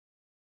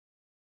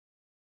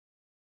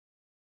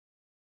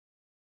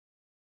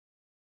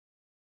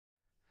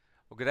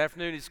Well, good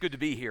afternoon. It's good to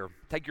be here.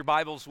 Take your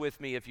Bibles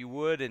with me, if you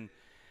would, and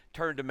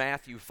turn to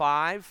Matthew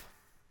 5.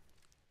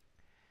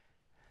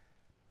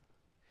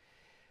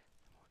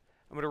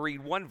 I'm going to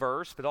read one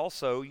verse, but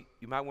also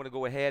you might want to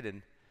go ahead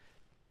and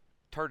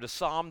turn to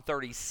Psalm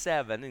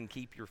 37 and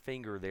keep your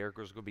finger there,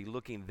 because we're going to be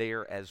looking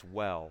there as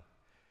well.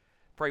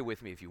 Pray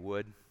with me, if you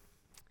would.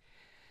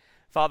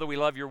 Father, we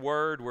love your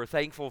word. We're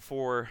thankful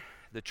for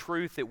the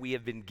truth that we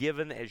have been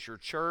given as your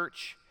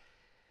church.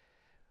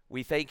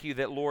 We thank you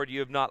that, Lord,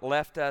 you have not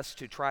left us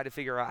to try to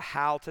figure out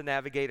how to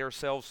navigate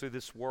ourselves through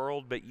this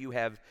world, but you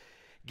have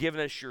given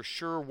us your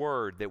sure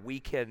word that we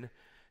can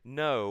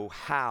know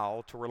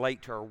how to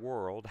relate to our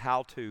world,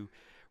 how to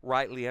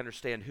rightly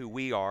understand who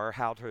we are,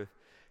 how to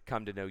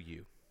come to know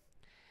you.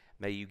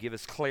 May you give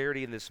us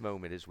clarity in this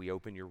moment as we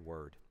open your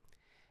word,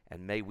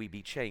 and may we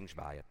be changed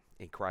by it.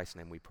 In Christ's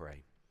name we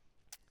pray.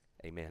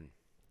 Amen.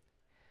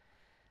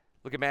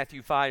 Look at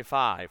Matthew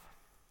 5:5.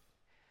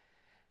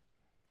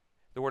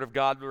 The Word of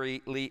God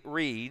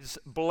reads,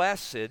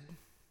 "Blessed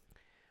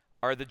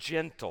are the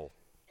gentle,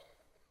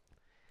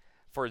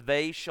 for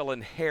they shall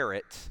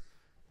inherit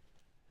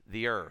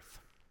the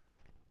earth."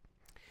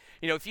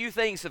 You know, few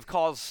things have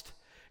caused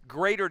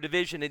greater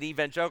division in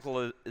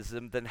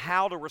evangelicalism than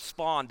how to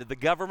respond to the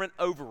government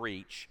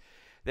overreach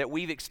that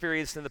we've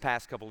experienced in the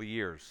past couple of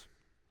years.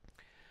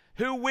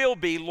 Who will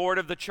be Lord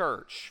of the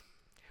church?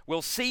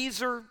 Will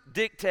Caesar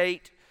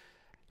dictate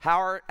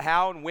how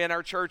and when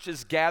our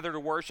churches gather to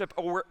worship,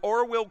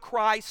 or will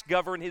Christ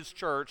govern his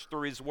church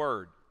through his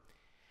word?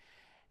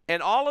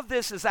 And all of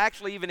this is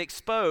actually even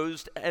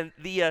exposed in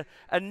the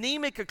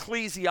anemic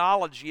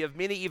ecclesiology of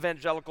many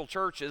evangelical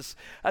churches.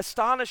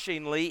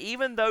 Astonishingly,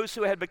 even those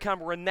who had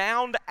become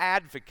renowned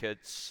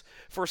advocates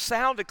for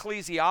sound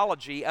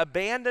ecclesiology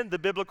abandoned the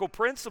biblical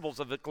principles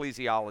of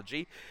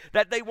ecclesiology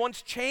that they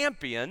once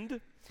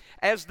championed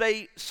as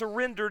they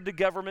surrendered to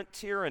government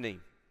tyranny.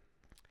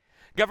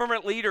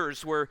 Government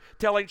leaders were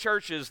telling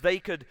churches they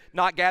could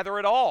not gather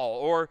at all,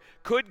 or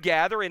could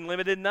gather in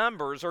limited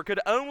numbers, or could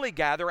only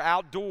gather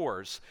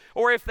outdoors,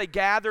 or if they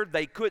gathered,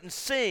 they couldn't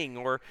sing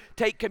or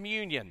take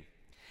communion.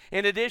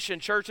 In addition,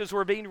 churches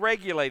were being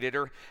regulated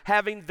or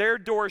having their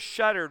doors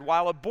shuttered,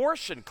 while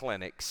abortion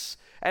clinics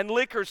and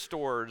liquor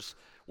stores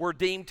were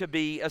deemed to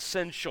be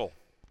essential.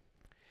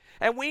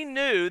 And we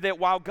knew that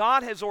while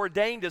God has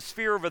ordained a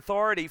sphere of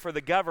authority for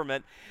the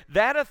government,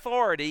 that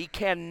authority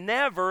can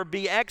never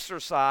be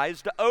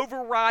exercised to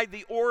override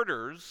the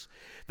orders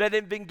that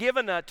have been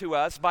given to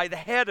us by the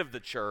head of the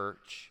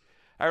church,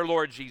 our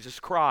Lord Jesus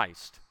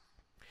Christ.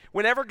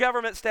 Whenever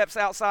government steps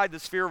outside the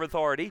sphere of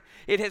authority,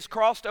 it has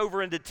crossed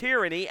over into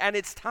tyranny, and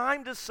it's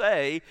time to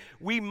say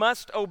we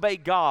must obey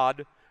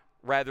God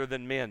rather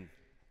than men.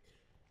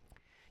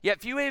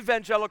 Yet few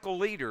evangelical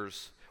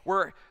leaders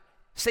were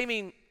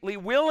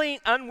seemingly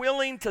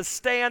unwilling to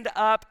stand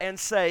up and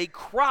say,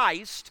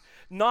 Christ,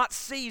 not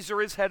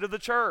Caesar, is head of the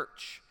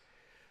church.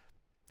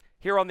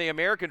 Here on the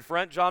American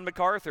front, John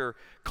MacArthur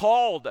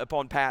called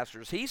upon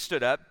pastors. He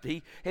stood up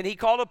and he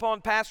called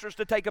upon pastors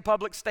to take a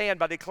public stand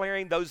by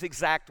declaring those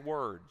exact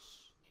words.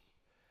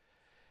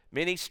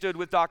 Many stood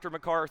with Dr.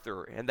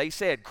 MacArthur, and they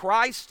said,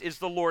 Christ is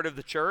the Lord of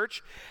the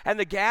church, and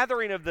the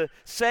gathering of the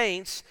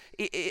saints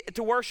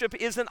to worship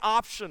isn't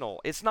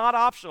optional. It's not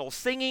optional.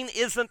 Singing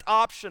isn't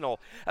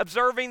optional.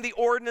 Observing the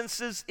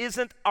ordinances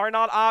are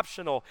not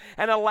optional.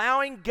 And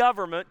allowing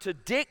government to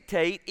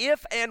dictate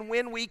if and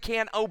when we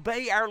can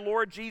obey our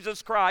Lord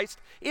Jesus Christ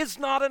is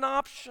not an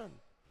option.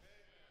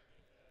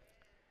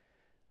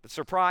 But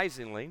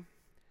surprisingly,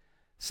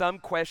 some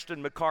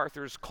questioned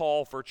MacArthur's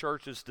call for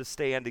churches to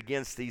stand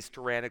against these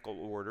tyrannical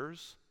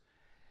orders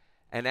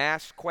and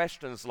asked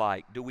questions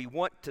like, do we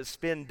want to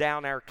spend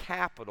down our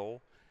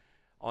capital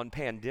on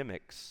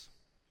pandemics?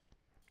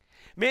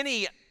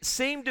 Many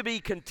seem to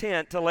be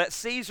content to let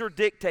Caesar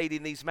dictate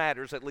in these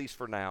matters, at least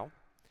for now.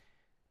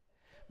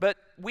 But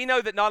we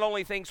know that not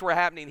only things were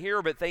happening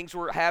here, but things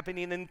were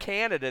happening in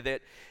Canada that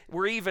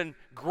were even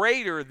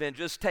greater than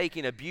just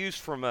taking abuse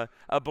from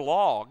a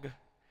blog.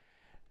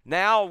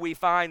 Now we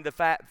find the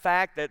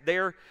fact that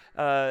they're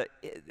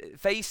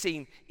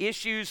facing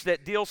issues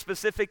that deal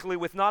specifically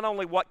with not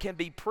only what can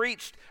be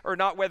preached, or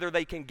not whether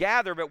they can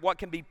gather, but what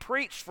can be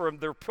preached from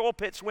their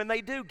pulpits when they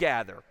do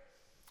gather.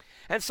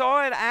 And so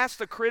I had asked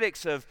the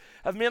critics of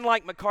men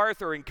like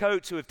MacArthur and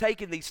Coates who have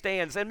taken these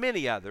stands, and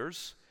many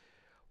others,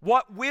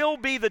 what will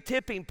be the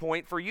tipping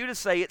point for you to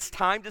say it's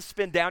time to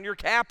spend down your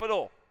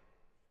capital?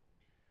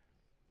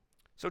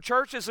 So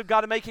churches have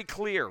got to make it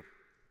clear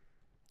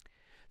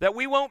that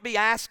we won't be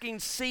asking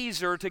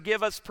Caesar to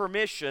give us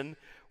permission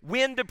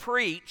when to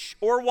preach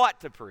or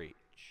what to preach.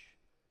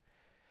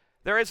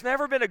 There has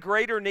never been a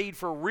greater need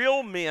for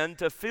real men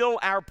to fill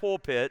our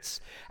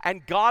pulpits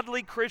and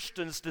godly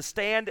Christians to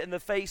stand in the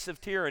face of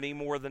tyranny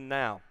more than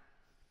now.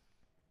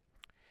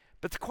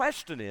 But the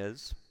question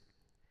is,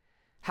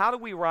 how do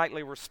we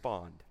rightly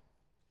respond?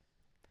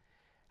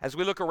 As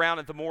we look around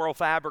at the moral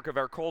fabric of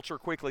our culture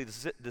quickly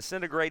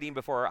disintegrating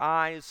before our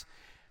eyes,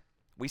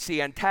 we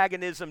see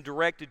antagonism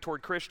directed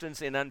toward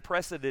Christians in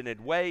unprecedented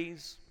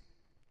ways.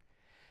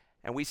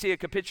 And we see a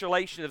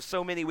capitulation of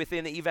so many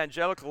within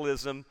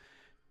evangelicalism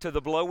to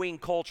the blowing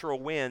cultural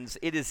winds.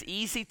 It is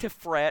easy to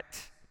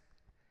fret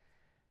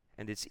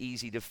and it's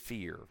easy to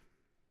fear.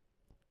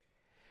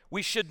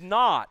 We should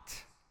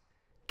not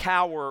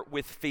cower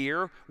with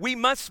fear. We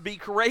must be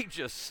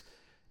courageous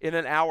in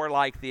an hour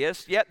like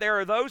this. Yet there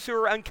are those who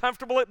are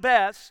uncomfortable at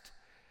best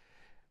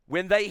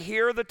when they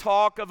hear the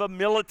talk of a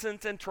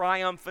militant and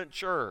triumphant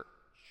church.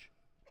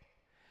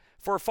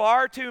 For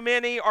far too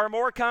many are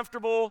more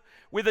comfortable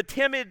with a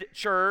timid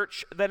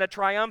church than a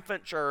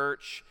triumphant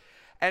church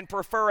and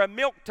prefer a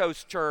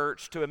milquetoast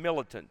church to a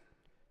militant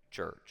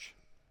church.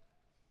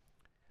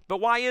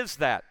 But why is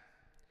that?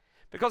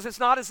 Because it's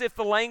not as if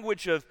the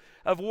language of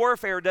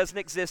warfare doesn't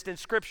exist in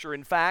Scripture.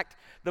 In fact,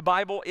 the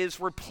Bible is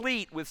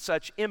replete with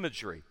such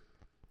imagery.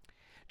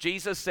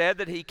 Jesus said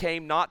that he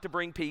came not to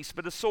bring peace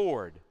but a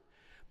sword.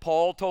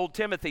 Paul told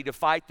Timothy to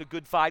fight the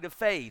good fight of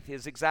faith,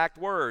 his exact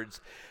words.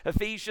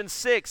 Ephesians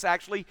 6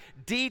 actually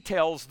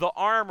details the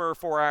armor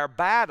for our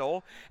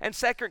battle, and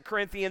 2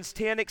 Corinthians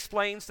 10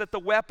 explains that the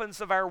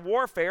weapons of our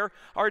warfare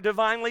are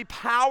divinely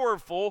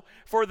powerful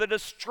for the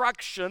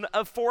destruction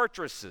of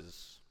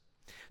fortresses.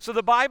 So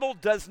the Bible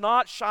does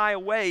not shy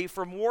away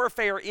from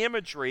warfare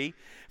imagery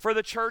for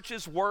the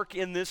church's work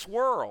in this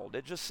world.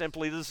 It just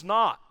simply does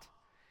not.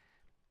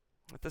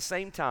 At the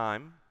same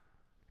time,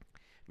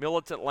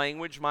 militant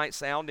language might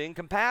sound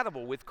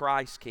incompatible with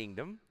Christ's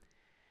kingdom,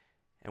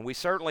 and we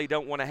certainly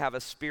don't want to have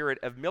a spirit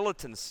of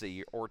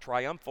militancy or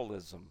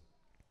triumphalism.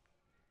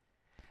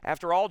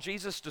 After all,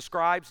 Jesus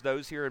describes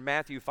those here in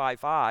Matthew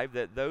 5:5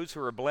 that those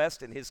who are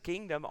blessed in his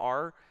kingdom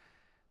are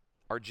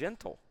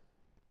gentle.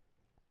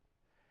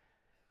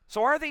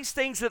 So are these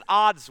things at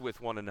odds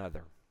with one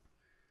another?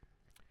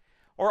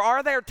 Or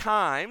are there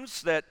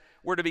times that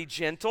we're to be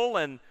gentle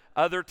and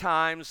other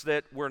times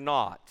that we're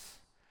not?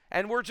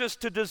 And we're just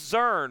to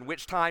discern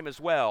which time as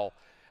well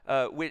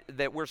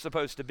that we're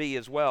supposed to be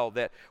as well.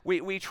 That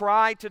we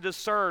try to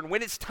discern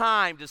when it's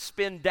time to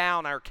spin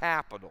down our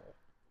capital.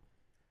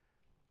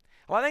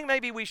 Well, I think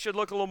maybe we should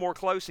look a little more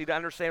closely to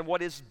understand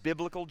what is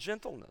biblical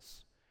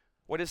gentleness.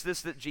 What is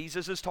this that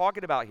Jesus is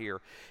talking about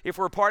here? If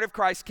we're part of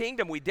Christ's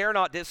kingdom, we dare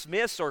not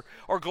dismiss or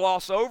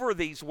gloss over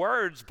these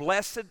words.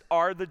 Blessed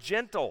are the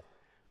gentle.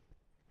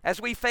 As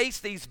we face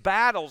these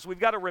battles, we've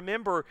got to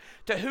remember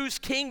to whose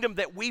kingdom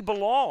that we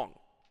belong.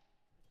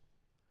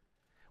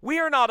 We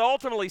are not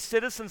ultimately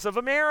citizens of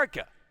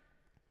America.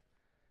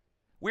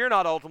 We are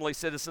not ultimately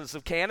citizens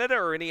of Canada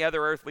or any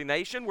other earthly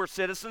nation. We're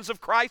citizens of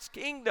Christ's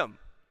kingdom.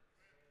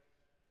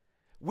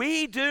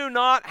 We do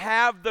not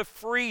have the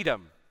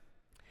freedom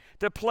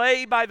to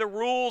play by the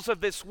rules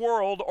of this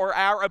world or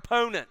our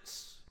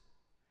opponents.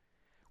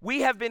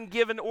 We have been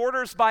given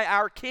orders by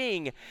our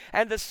King,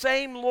 and the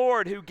same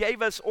Lord who gave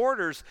us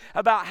orders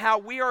about how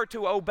we are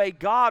to obey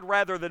God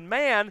rather than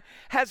man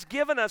has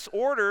given us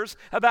orders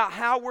about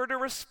how we're to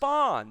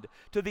respond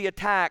to the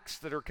attacks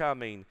that are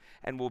coming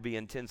and will be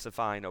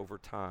intensifying over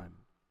time.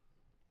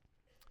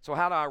 So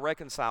how do I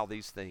reconcile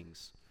these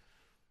things?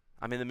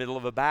 I'm in the middle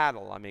of a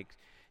battle. I'm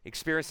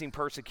experiencing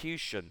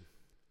persecution.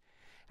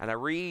 And I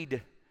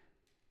read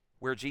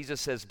where Jesus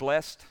says,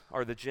 "Blessed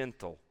are the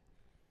gentle,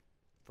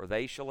 for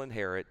they shall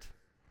inherit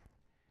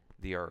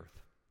the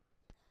earth."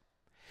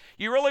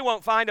 You really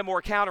won't find a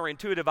more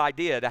counterintuitive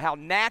idea to how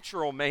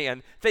natural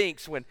man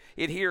thinks when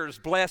it hears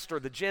blessed are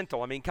the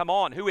gentle. I mean, come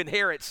on, who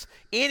inherits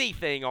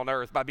anything on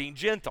earth by being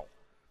gentle?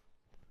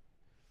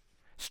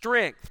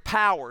 Strength,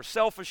 power,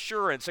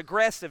 self-assurance,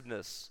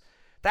 aggressiveness.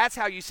 That's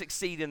how you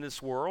succeed in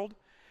this world.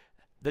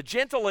 The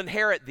gentle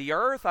inherit the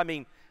earth. I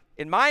mean,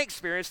 in my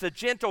experience, the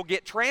gentle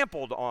get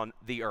trampled on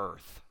the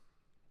earth.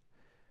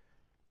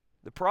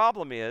 The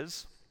problem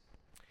is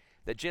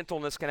that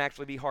gentleness can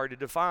actually be hard to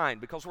define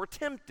because we're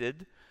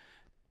tempted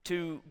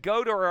to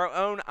go to our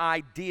own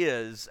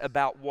ideas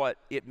about what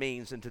it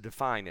means and to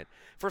define it.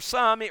 For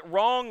some, it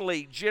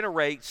wrongly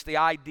generates the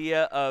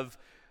idea of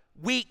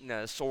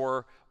weakness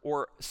or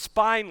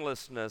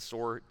spinelessness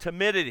or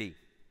timidity.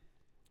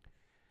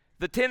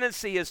 The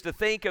tendency is to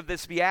think of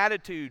this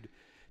beatitude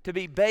to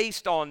be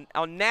based on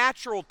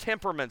natural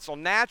temperaments,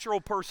 on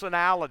natural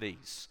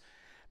personalities.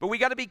 But we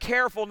got to be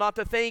careful not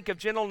to think of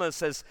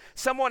gentleness as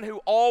someone who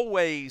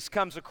always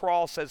comes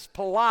across as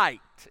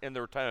polite in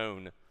their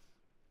tone,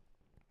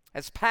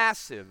 as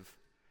passive,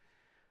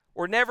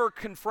 or never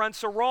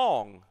confronts a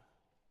wrong.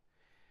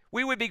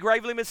 We would be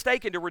gravely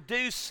mistaken to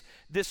reduce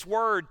this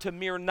word to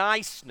mere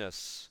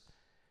niceness,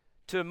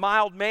 to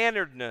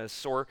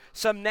mild-manneredness, or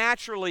some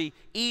naturally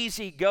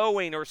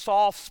easygoing or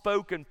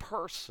soft-spoken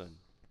person.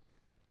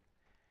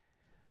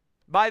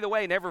 By the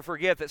way, never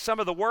forget that some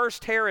of the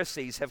worst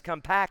heresies have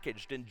come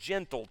packaged in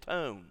gentle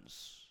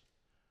tones.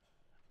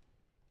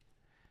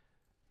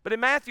 But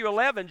in Matthew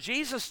 11,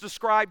 Jesus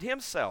described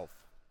himself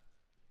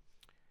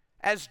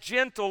as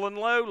gentle and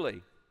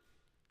lowly.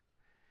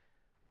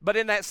 But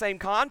in that same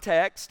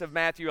context of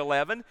Matthew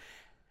 11,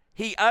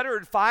 he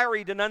uttered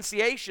fiery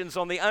denunciations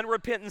on the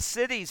unrepentant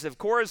cities of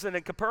Chorazin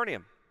and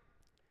Capernaum.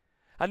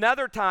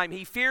 Another time,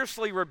 he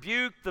fiercely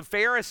rebuked the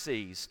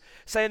Pharisees,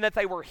 saying that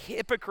they were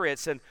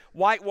hypocrites and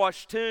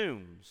whitewashed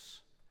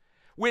tombs.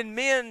 When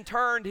men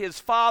turned his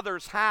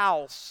father's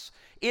house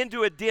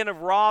into a den of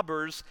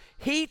robbers,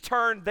 he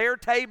turned their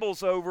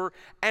tables over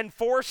and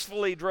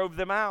forcefully drove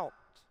them out.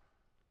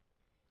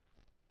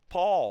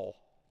 Paul,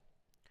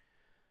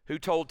 who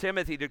told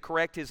Timothy to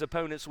correct his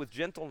opponents with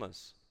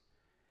gentleness.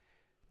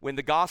 When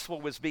the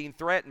gospel was being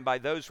threatened by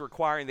those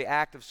requiring the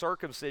act of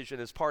circumcision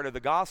as part of the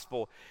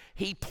gospel,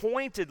 he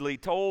pointedly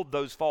told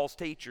those false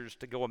teachers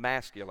to go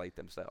emasculate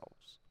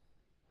themselves.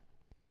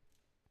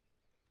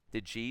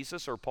 Did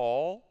Jesus or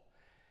Paul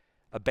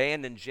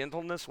abandon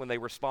gentleness when they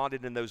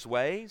responded in those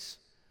ways?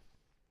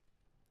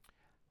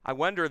 I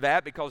wonder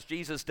that because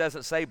Jesus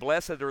doesn't say,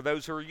 blessed are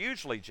those who are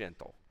usually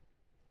gentle,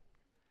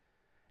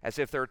 as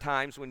if there are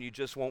times when you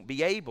just won't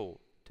be able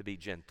to be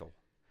gentle.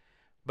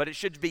 But it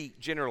should be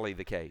generally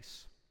the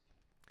case.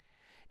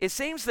 It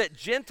seems that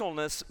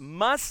gentleness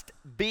must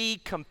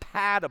be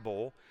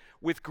compatible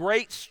with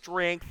great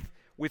strength,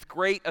 with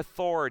great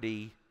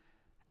authority,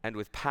 and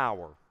with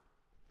power.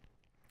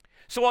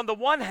 So on the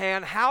one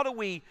hand, how do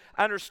we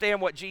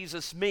understand what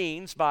Jesus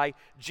means by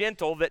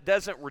gentle that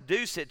doesn't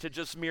reduce it to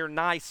just mere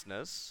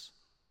niceness?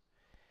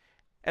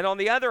 And on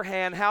the other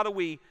hand, how do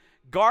we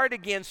guard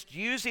against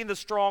using the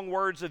strong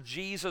words of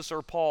Jesus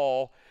or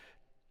Paul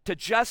to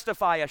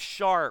justify a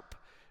sharp,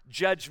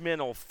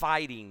 judgmental,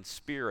 fighting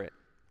spirit?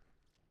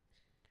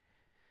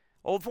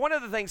 Well, one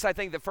of the things I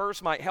think that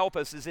first might help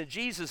us is in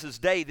Jesus'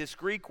 day, this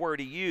Greek word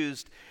he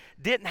used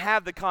didn't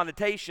have the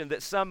connotation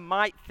that some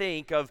might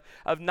think of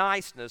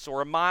niceness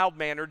or a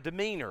mild-mannered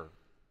demeanor.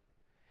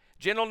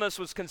 Gentleness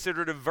was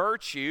considered a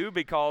virtue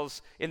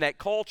because in that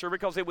culture,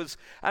 because it was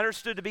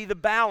understood to be the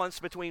balance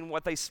between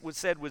what they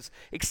said was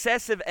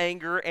excessive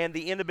anger and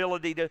the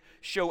inability to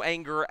show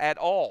anger at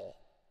all.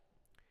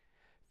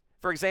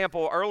 For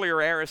example, earlier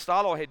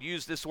Aristotle had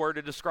used this word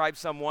to describe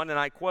someone, and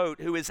I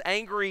quote, who is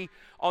angry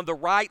on the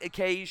right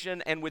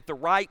occasion and with the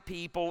right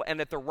people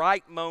and at the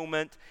right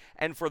moment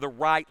and for the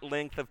right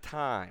length of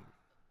time.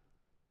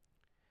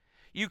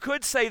 You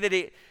could say that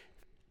it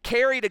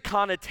carried a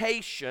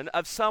connotation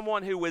of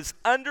someone who was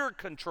under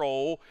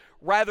control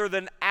rather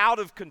than out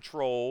of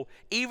control,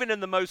 even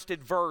in the most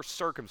adverse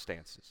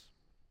circumstances.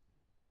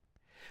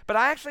 But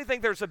I actually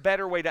think there's a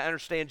better way to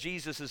understand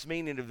Jesus'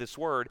 meaning of this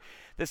word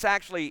that's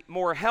actually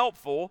more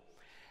helpful,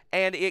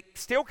 and it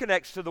still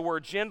connects to the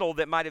word gentle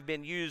that might have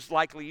been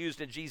likely used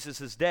in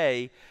Jesus'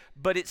 day,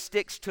 but it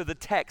sticks to the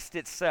text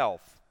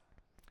itself.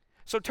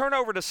 So turn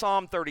over to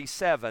Psalm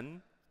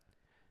 37.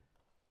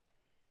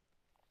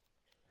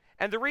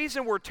 And the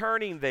reason we're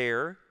turning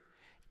there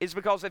is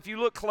because if you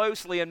look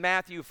closely in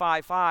Matthew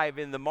 5:5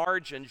 in the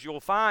margins,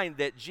 you'll find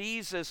that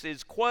Jesus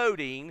is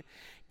quoting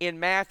in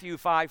Matthew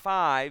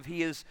 5:5,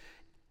 he is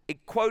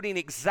quoting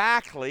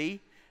exactly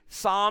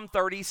Psalm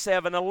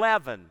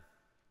 37:11.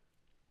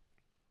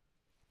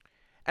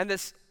 And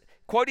this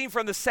quoting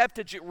from the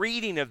Septuagint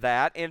reading of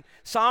that, in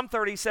Psalm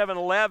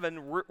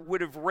 37:11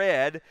 would have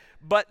read,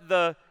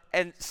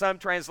 and some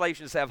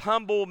translations have,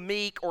 humble,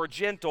 meek, or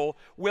gentle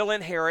will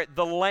inherit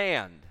the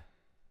land.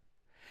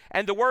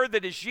 And the word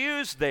that is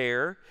used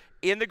there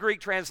in the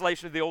Greek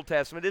translation of the Old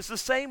Testament is the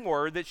same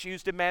word that's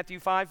used in Matthew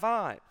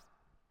 5:5.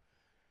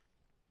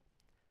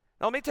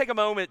 Now, let me take a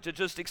moment to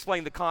just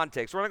explain the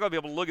context. We're not going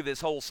to be able to look at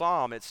this whole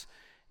psalm.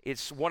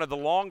 It's one of the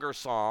longer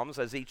psalms,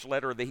 as each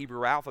letter of the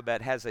Hebrew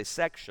alphabet has a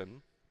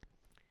section.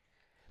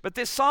 But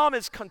this psalm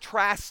is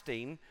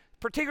contrasting,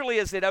 particularly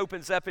as it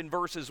opens up in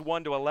verses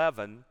 1 to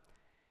 11.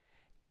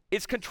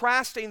 It's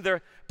contrasting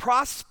the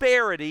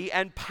prosperity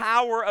and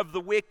power of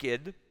the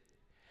wicked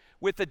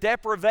with the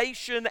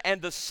deprivation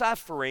and the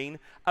suffering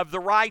of the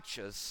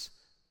righteous,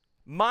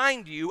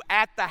 mind you,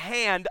 at the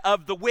hand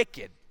of the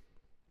wicked.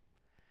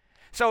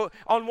 So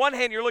on one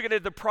hand, you're looking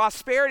at the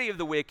prosperity of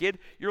the wicked,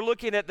 you're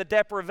looking at the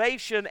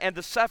deprivation and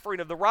the suffering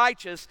of the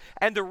righteous,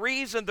 and the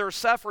reason they're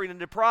suffering and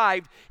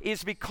deprived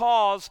is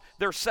because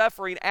they're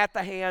suffering at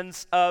the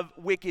hands of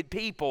wicked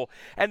people.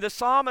 And the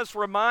psalmist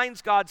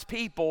reminds God's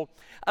people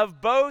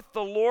of both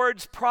the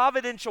Lord's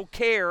providential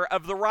care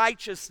of the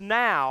righteous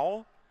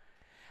now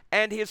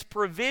and his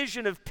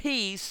provision of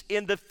peace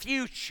in the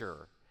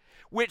future,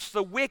 which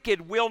the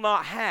wicked will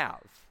not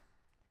have.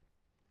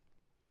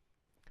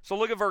 So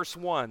look at verse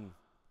 1.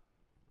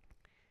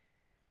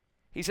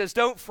 He says,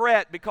 don't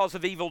fret because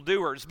of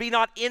evildoers. Be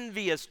not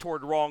envious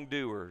toward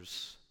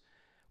wrongdoers.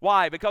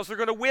 Why? Because they're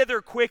going to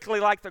wither quickly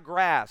like the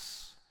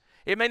grass.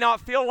 It may not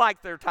feel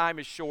like their time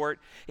is short.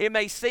 It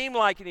may seem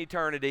like an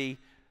eternity,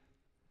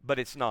 but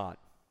it's not.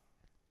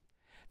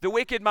 The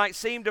wicked might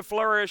seem to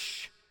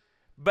flourish,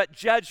 but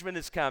judgment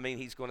is coming,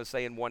 he's going to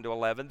say in 1 to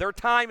 11. Their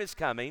time is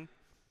coming.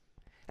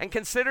 And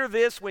consider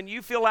this, when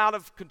you feel out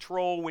of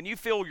control, when you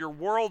feel your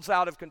world's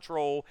out of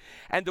control,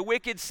 and the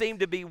wicked seem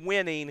to be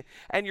winning,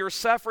 and you're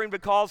suffering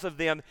because of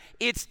them,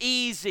 it's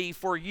easy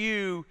for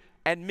you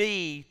and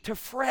me to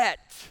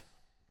fret.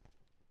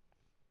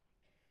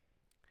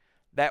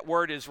 That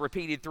word is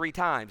repeated 3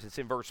 times. It's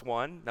in verse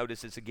 1.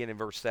 Notice it's again in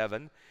verse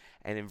 7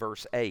 and in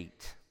verse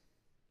 8.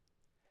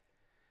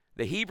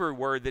 The Hebrew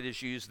word that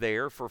is used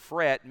there for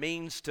fret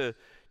means to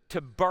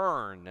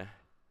burn.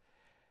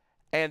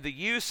 And the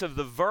use of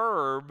the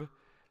verb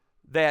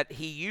that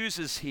he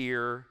uses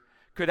here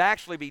could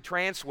actually be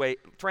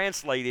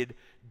translated,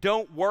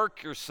 don't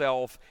work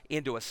yourself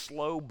into a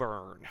slow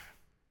burn.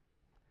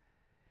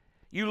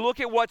 You look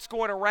at what's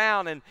going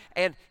around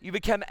and you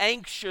become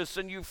anxious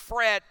and you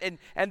fret, and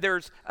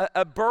there's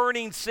a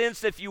burning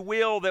sense, if you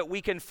will, that we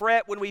can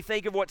fret when we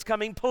think of what's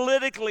coming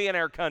politically in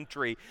our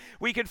country.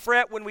 We can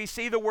fret when we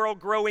see the world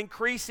grow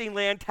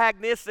increasingly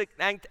antagonistic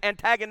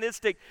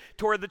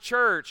toward the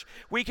church.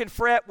 We can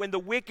fret when the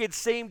wicked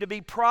seem to be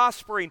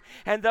prospering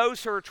and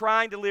those who are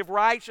trying to live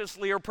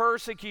righteously are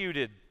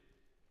persecuted.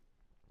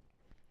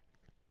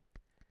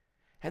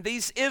 And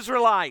these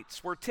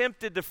Israelites were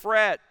tempted to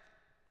fret.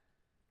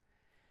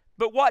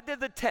 But what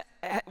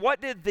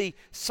did the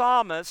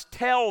psalmist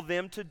tell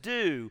them to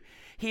do?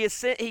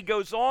 He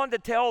goes on to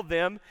tell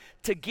them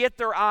to get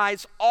their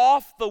eyes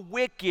off the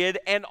wicked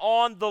and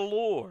on the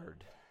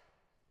Lord.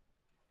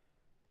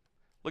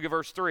 Look at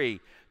verse 3.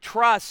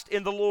 Trust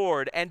in the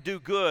Lord and do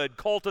good,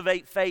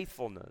 cultivate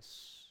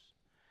faithfulness.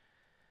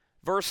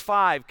 Verse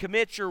 5,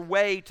 commit your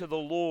way to the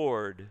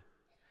Lord.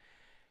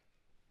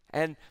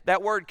 And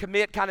that word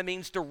commit kind of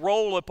means to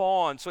roll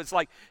upon. So it's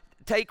like,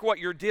 take what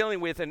you're dealing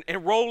with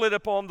and roll it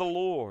upon the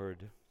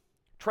Lord.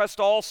 Trust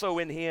also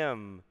in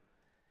Him.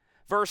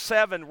 Verse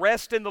 7,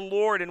 rest in the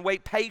Lord and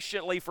wait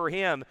patiently for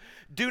Him.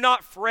 Do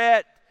not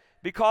fret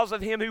because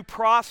of him who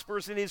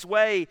prospers in his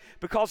way,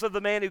 because of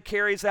the man who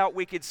carries out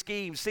wicked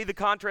schemes. See the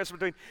contrast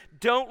between,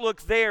 don't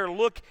look there,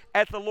 look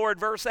at the Lord.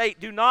 Verse 8,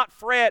 do not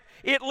fret.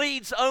 It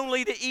leads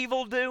only to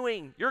evil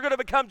doing. You're going to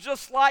become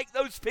just like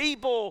those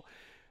people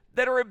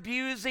that are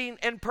abusing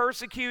and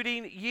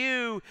persecuting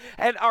you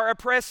and are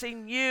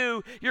oppressing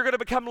you. You're going to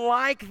become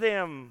like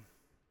them.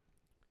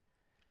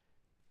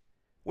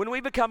 When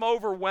we become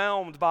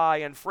overwhelmed by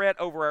and fret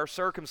over our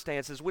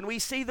circumstances, when we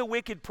see the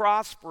wicked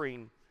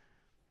prospering,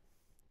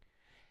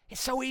 it's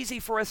so easy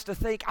for us to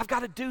think, I've got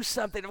to do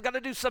something. I've got to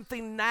do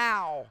something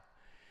now.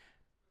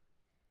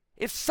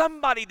 If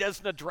somebody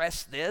doesn't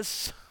address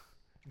this,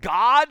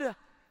 God,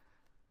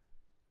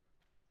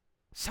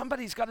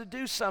 somebody's got to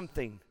do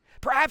something.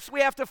 Perhaps we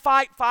have to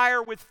fight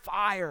fire with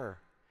fire.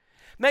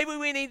 Maybe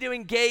we need to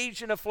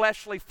engage in a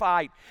fleshly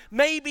fight.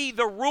 Maybe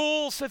the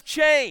rules have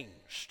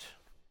changed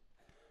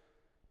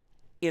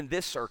in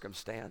this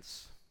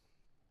circumstance.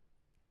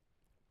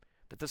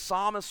 But the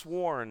psalmist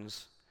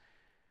warns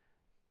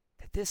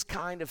that this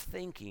kind of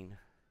thinking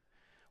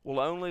will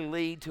only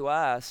lead to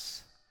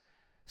us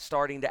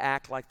starting to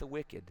act like the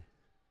wicked.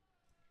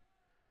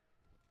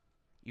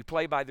 You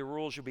play by the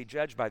rules, you'll be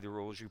judged by the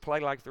rules. You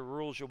play like the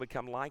rules, you'll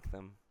become like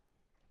them.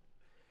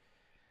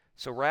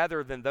 So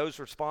rather than those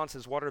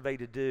responses, what are they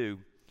to do?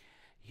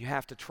 You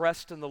have to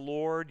trust in the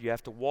Lord. You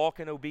have to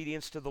walk in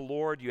obedience to the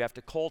Lord. You have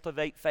to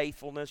cultivate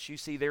faithfulness. You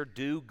see there,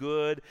 do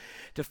good,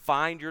 to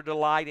find your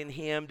delight in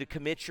Him, to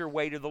commit your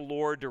way to the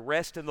Lord, to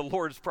rest in the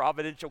Lord's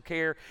providential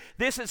care.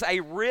 This is a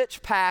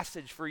rich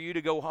passage for you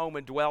to go home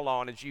and dwell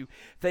on as you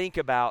think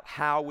about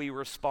how we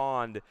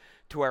respond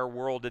to our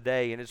world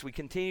today. And as we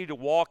continue to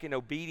walk in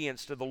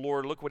obedience to the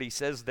Lord, look what He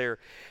says there,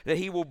 that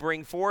He will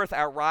bring forth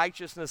our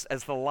righteousness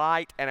as the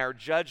light and our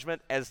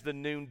judgment as the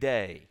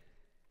noonday.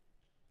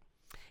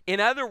 In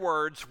other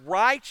words,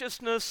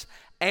 righteousness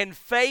and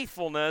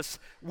faithfulness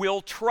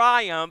will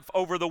triumph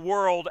over the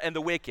world and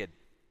the wicked.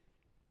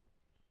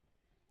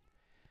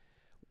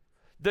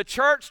 The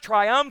church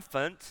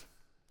triumphant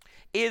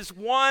is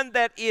one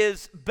that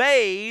is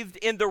bathed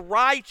in the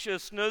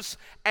righteousness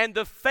and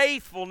the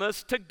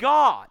faithfulness to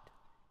God.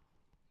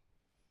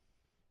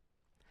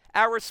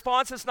 Our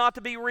response is not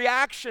to be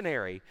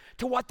reactionary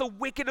to what the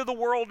wicked of the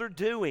world are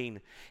doing.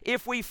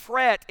 If we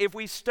fret, if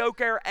we stoke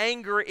our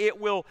anger,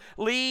 it will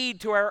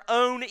lead to our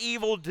own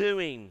evil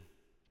doing.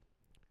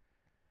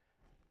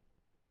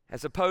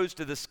 As opposed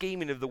to the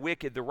scheming of the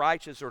wicked, the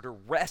righteous are to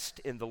rest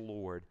in the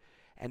Lord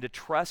and to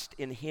trust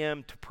in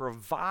Him to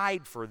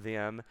provide for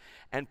them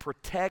and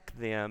protect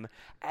them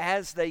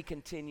as they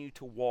continue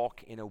to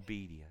walk in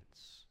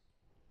obedience.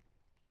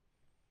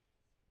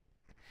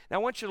 Now I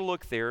want you to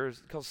look there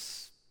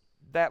because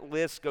that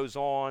list goes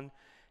on.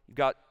 You've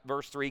got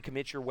verse 3,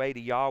 commit your way to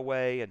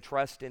Yahweh and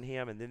trust in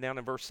Him. And then down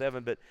in verse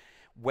 7, but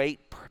wait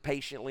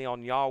patiently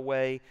on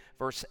Yahweh.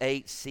 Verse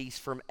 8, cease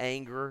from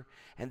anger.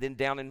 And then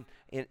down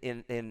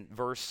in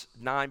verse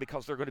 9,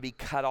 because they're going to be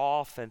cut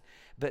off.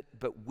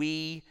 But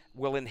we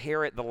will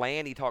inherit the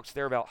land. He talks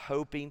there about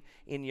hoping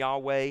in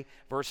Yahweh.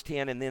 Verse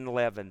 10 and then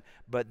 11,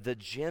 but the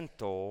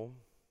gentle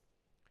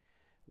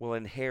will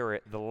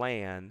inherit the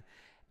land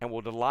and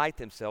will delight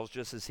themselves,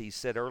 just as he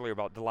said earlier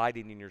about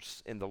delighting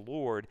in the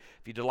Lord.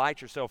 If you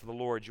delight yourself in the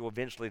Lord, you will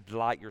eventually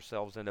delight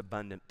yourselves in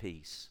abundant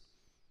peace.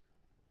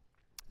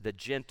 The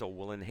gentle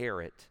will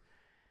inherit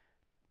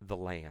the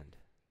land.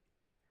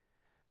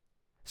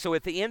 So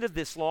at the end of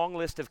this long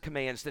list of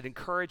commands that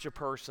encourage a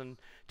person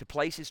to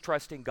place his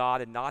trust in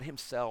God and not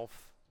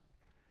himself,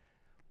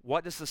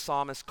 what does the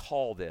psalmist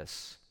call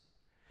this?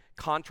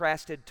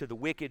 Contrasted to the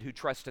wicked who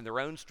trust in their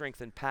own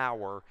strength and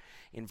power,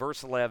 in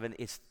verse 11,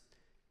 it's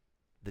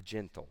the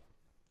gentle.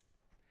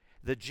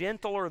 The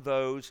gentle are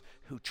those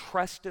who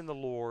trust in the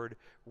Lord,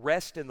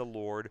 rest in the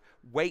Lord,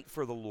 wait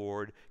for the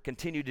Lord,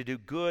 continue to do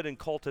good and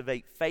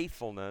cultivate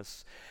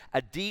faithfulness.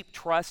 A deep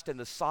trust in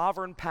the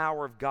sovereign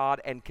power of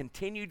God and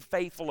continued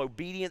faithful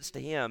obedience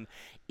to Him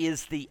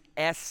is the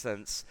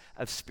essence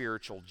of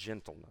spiritual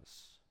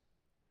gentleness.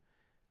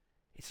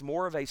 It's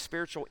more of a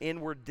spiritual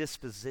inward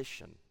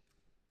disposition.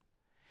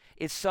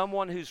 It's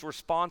someone whose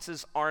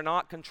responses are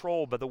not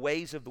controlled by the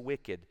ways of the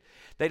wicked.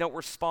 They don't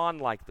respond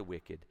like the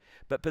wicked,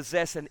 but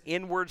possess an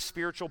inward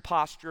spiritual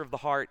posture of the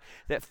heart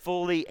that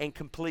fully and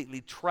completely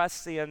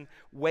trusts in,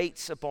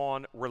 waits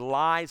upon,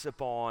 relies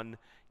upon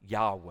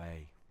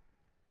Yahweh.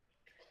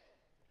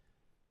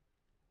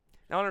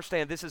 Now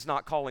understand, this is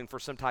not calling for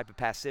some type of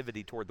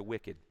passivity toward the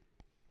wicked.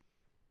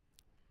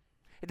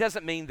 It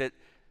doesn't mean that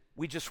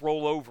we just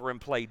roll over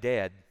and play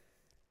dead.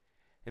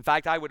 In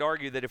fact, I would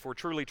argue that if we're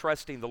truly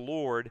trusting the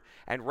Lord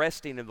and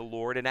resting in the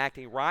Lord and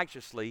acting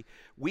righteously,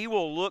 we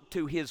will look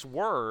to His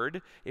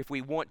Word if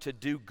we want to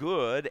do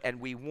good and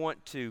we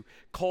want to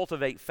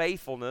cultivate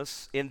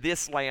faithfulness in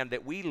this land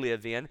that we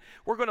live in.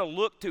 We're going to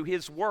look to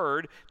His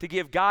Word to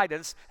give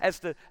guidance as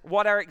to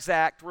what our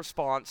exact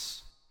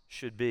response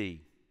should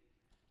be.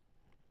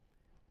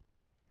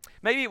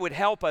 Maybe it would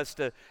help us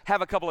to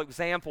have a couple of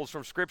examples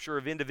from Scripture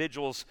of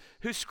individuals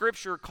who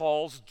Scripture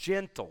calls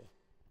gentle.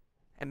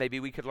 And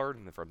maybe we could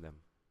learn from them.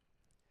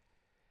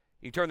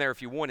 You can turn there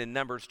if you want in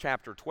Numbers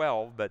chapter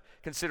 12, but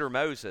consider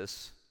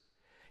Moses.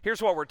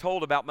 Here's what we're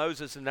told about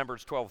Moses in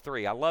Numbers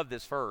 12:3. I love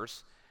this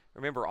verse.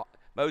 Remember,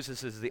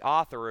 Moses is the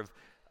author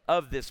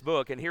of this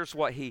book, and here's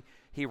what he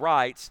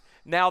writes.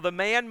 Now the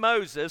man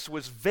Moses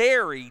was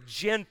very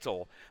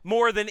gentle,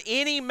 more than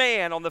any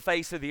man on the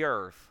face of the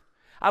earth.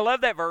 I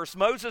love that verse.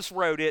 Moses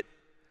wrote it.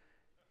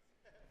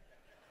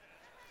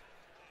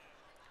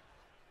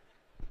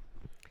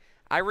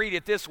 I read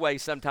it this way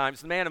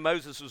sometimes. The man of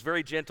Moses was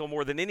very gentle,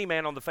 more than any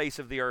man on the face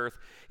of the earth,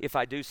 if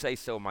I do say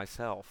so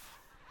myself.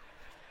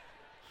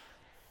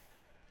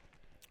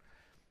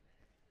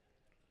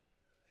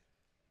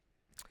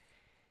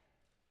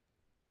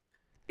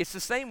 It's the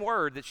same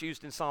word that's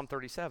used in Psalm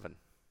 37.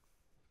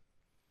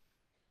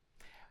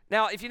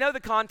 Now, if you know the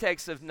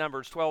context of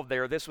Numbers 12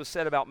 there, this was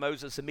said about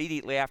Moses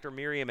immediately after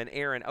Miriam and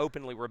Aaron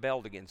openly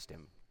rebelled against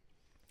him.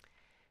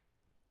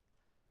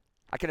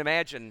 I can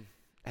imagine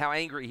how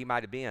angry he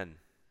might have been.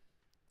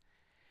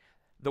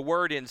 The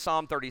word in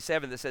Psalm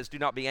 37 that says, "Do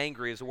not be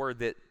angry," is a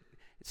word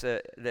it's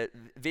a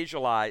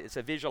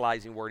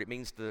visualizing word. It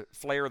means to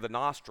flare the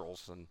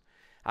nostrils. And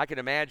I can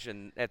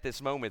imagine at this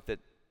moment that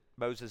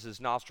Moses'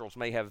 nostrils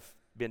may have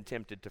been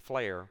tempted to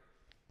flare.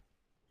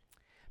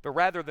 But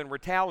rather than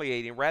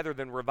retaliating, rather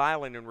than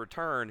reviling in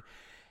return,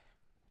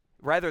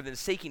 rather than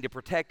seeking to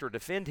protect or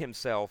defend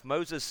himself,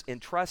 Moses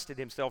entrusted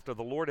himself to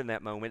the Lord in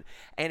that moment.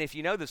 And if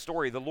you know the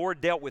story, the Lord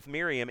dealt with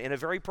Miriam in a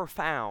very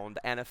profound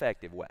and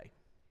effective way.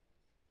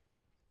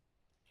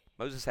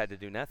 Moses had to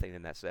do nothing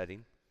in that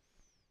setting.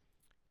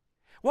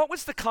 What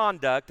was the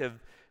conduct of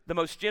the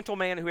most gentle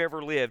man who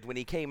ever lived when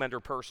he came under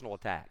personal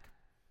attack?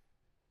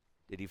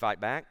 Did he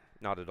fight back?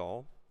 Not at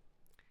all.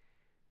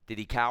 Did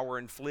he cower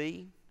and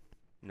flee?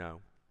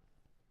 No.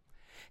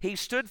 He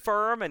stood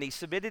firm and he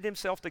submitted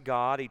himself to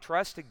God. He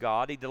trusted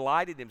God. He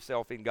delighted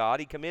himself in God.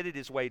 He committed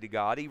his way to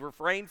God. He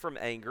refrained from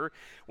anger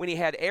when he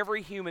had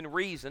every human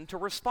reason to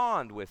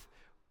respond with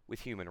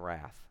human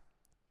wrath.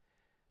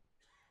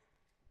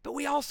 But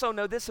we also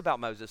know this about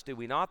Moses, do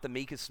we not? The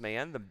meekest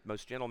man, the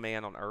most gentle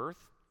man on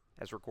earth,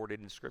 as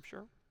recorded in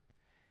Scripture.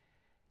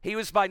 He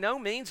was by no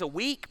means a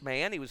weak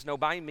man. He was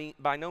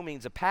by no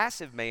means a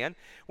passive man.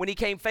 When he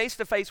came face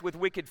to face with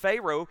wicked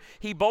Pharaoh,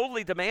 he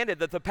boldly demanded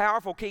that the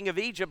powerful king of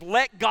Egypt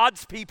let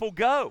God's people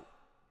go.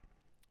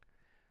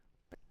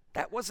 But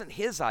that wasn't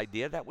his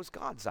idea. That was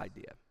God's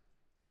idea.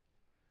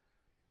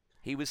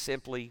 He was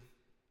simply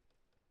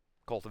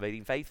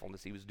cultivating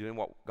faithfulness. He was doing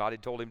what God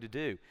had told him to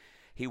do.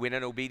 He went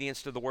in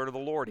obedience to the word of the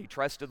Lord. He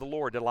trusted the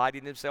Lord,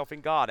 delighted himself in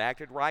God,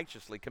 acted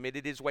righteously,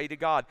 committed his way to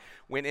God,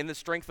 went in the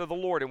strength of the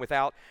Lord, and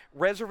without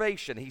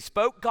reservation. He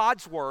spoke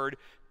God's word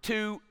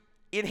to,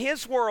 in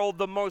his world,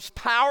 the most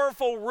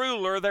powerful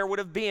ruler there would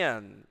have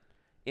been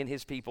in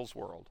his people's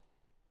world.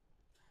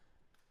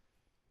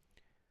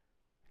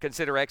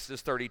 Consider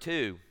Exodus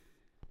 32.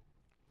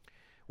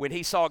 When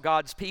he saw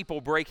God's people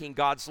breaking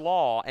God's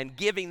law and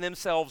giving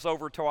themselves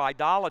over to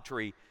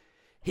idolatry,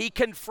 he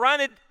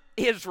confronted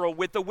Israel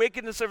with the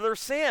wickedness of their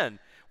sin.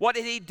 What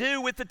did he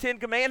do with the Ten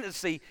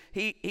Commandments?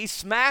 He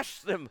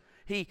smashed them.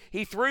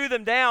 He threw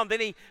them down.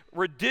 Then he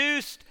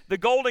reduced the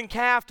golden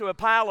calf to a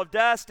pile of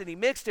dust, and he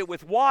mixed it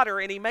with water,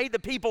 and he made the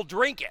people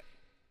drink it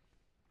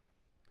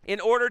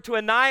in order to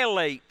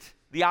annihilate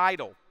the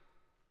idol.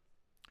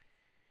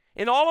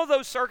 In all of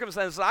those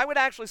circumstances, I would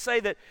actually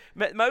say that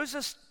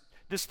Moses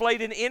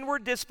displayed an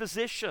inward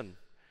disposition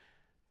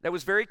that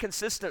was very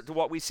consistent to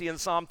what we see in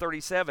Psalm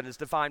 37 as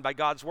defined by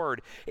God's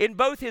word. In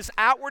both his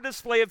outward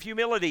display of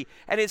humility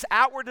and his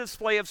outward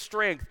display of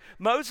strength,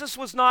 Moses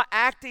was not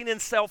acting in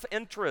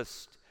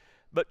self-interest,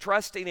 but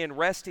trusting and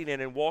resting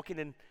in and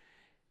walking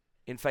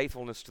in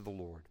faithfulness to the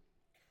Lord.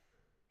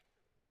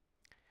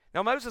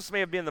 Now, Moses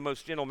may have been the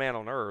most gentle man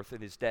on earth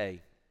in his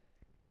day.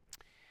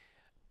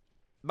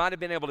 Might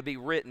have been able to be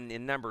written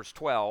in Numbers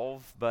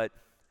 12, but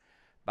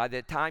by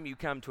the time you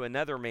come to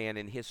another man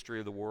in history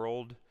of the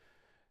world,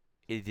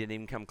 it didn't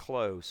even come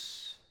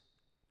close,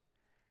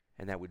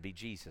 and that would be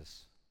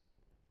Jesus.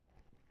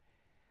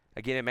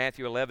 Again, in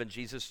Matthew 11,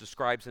 Jesus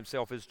describes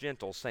himself as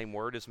gentle, same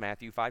word as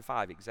Matthew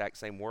 5:5, exact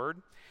same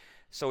word.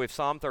 So if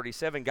Psalm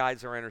 37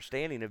 guides our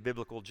understanding of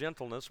biblical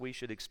gentleness, we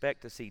should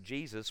expect to see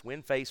Jesus,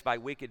 when faced by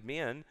wicked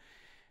men,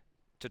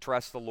 to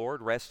trust the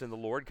Lord, rest in the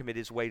Lord, commit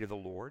his way to the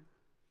Lord.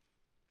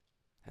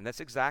 And that's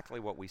exactly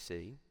what we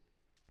see.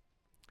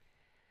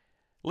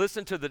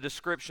 Listen to the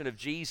description of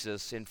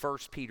Jesus in 1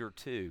 Peter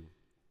 2.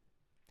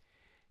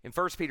 In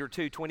 1 Peter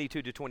 2,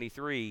 22 to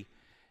 23,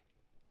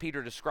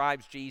 Peter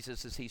describes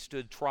Jesus as he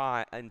stood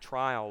in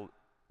trial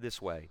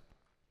this way.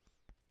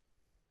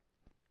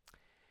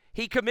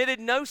 He committed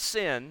no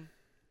sin,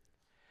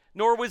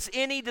 nor was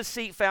any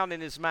deceit found in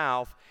his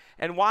mouth,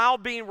 and while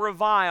being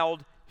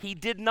reviled, he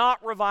did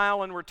not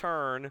revile in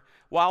return.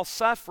 While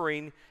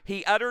suffering,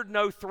 he uttered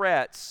no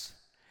threats,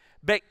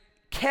 but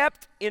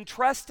kept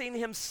entrusting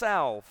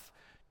himself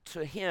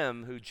to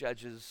him who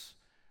judges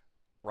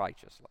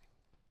righteously.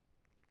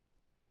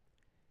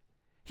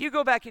 You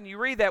go back and you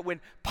read that when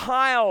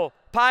Pilate,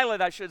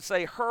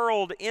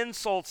 hurled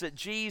insults at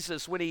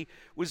Jesus, when he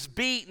was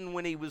beaten,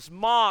 when he was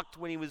mocked,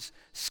 when he was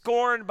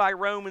scorned by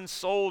Roman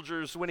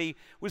soldiers, when he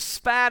was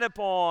spat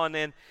upon,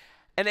 and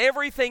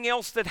everything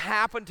else that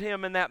happened to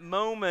him in that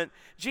moment,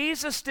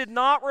 Jesus did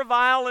not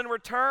revile in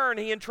return.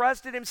 He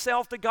entrusted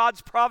himself to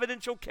God's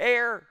providential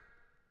care.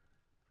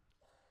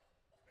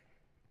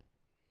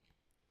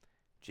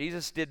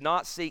 Jesus did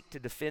not seek to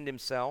defend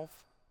himself.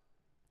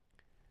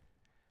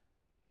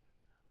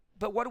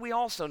 But what do we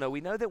also know? We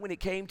know that when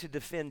it came to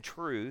defend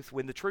truth,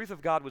 when the truth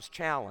of God was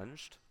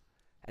challenged,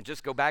 and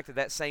just go back to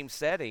that same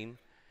setting,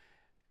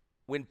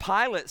 when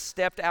Pilate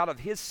stepped out of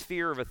his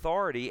sphere of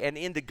authority and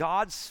into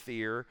God's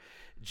sphere,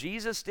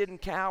 Jesus didn't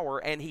cower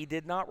and he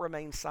did not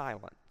remain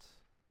silent.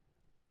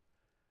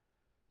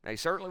 Now, he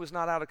certainly was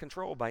not out of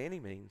control by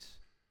any means.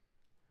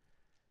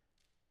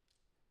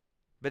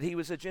 But he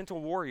was a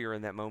gentle warrior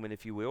in that moment,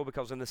 if you will,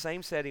 because in the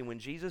same setting, when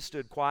Jesus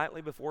stood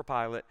quietly before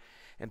Pilate,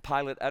 and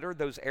Pilate uttered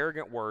those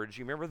arrogant words,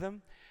 you remember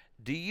them?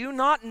 Do you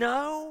not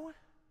know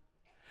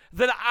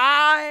that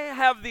I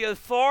have the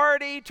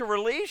authority to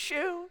release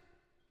you?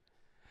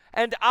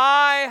 And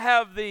I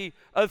have the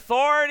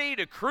authority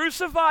to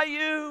crucify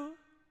you?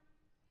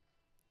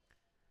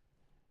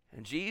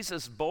 And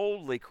Jesus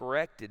boldly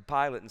corrected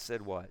Pilate and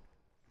said what?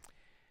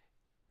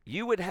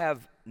 You would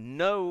have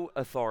no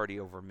authority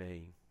over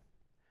me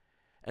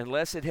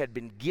unless it had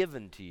been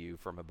given to you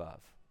from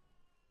above.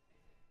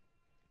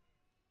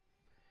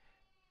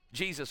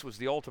 Jesus was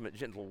the ultimate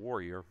gentle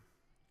warrior.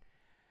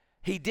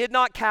 He did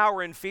not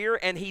cower in fear,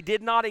 and he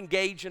did not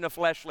engage in a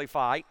fleshly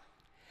fight.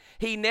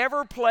 He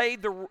never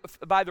played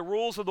by the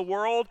rules of the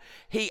world.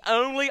 He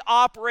only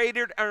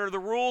operated under the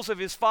rules of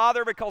his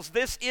Father, because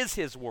this is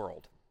his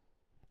world.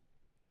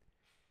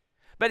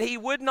 But he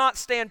would not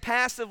stand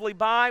passively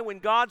by when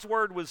God's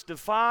word was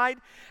defied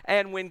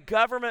and when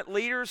government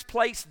leaders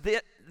placed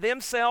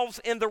themselves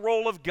in the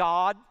role of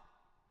God.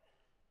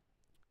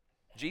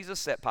 Jesus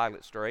set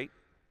Pilate straight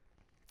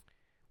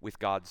with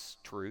God's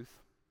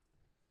truth.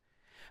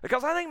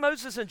 Because I think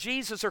Moses and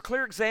Jesus are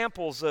clear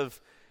examples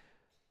of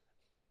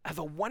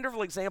a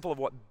wonderful example of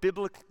what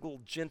biblical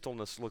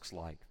gentleness looks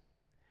like.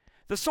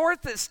 The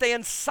sort that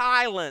stands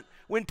silent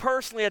when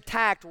personally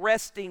attacked,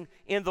 resting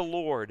in the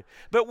Lord,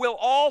 but will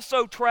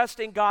also trust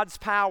in God's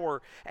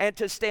power and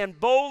to stand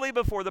boldly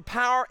before the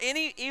power,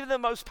 even the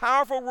most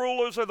powerful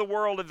rulers of the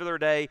world of their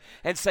day,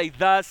 and say,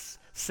 "Thus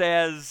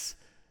says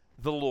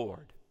the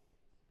Lord."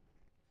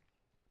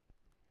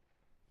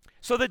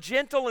 So the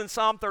gentle in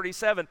Psalm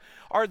 37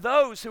 are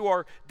those who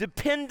are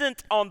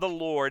dependent on the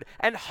Lord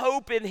and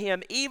hope in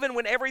Him, even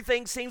when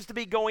everything seems to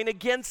be going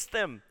against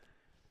them.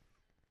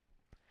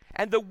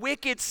 And the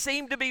wicked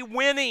seem to be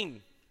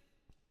winning.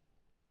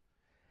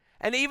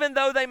 And even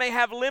though they may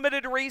have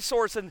limited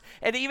resources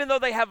and even though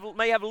they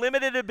may have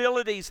limited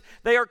abilities,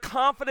 they are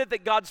confident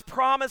that God's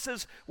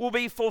promises will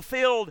be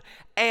fulfilled.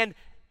 And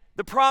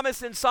the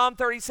promise in Psalm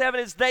 37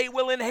 is they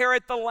will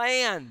inherit the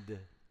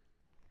land.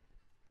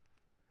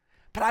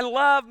 But I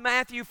love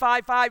Matthew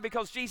 5:5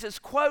 because Jesus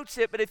quotes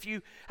it, but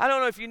I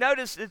don't know if you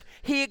noticed it,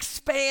 he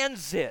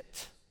expands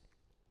it.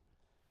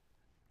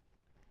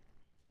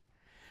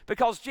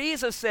 Because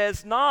Jesus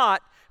says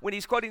not, when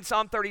he's quoting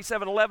Psalm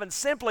 37:11,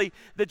 simply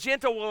the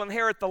gentle will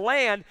inherit the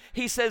land.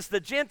 He says the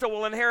gentle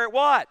will inherit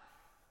what?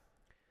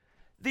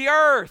 The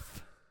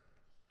earth.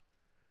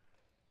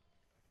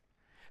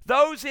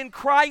 Those in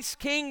Christ's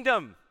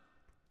kingdom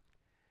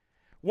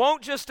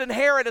won't just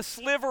inherit a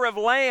sliver of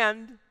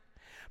land,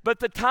 But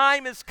the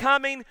time is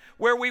coming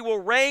where we will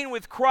reign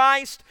with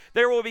Christ.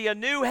 There will be a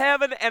new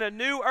heaven and a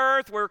new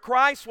earth where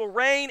Christ will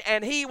reign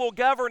and He will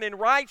govern in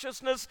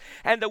righteousness,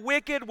 and the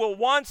wicked will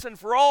once and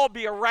for all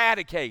be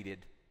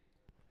eradicated.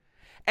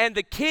 And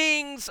the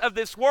kings of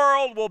this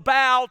world will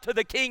bow to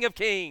the King of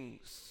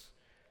Kings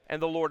and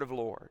the Lord of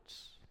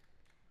Lords.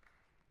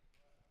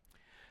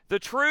 The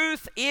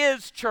truth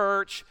is,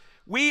 church,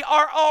 we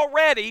are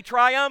already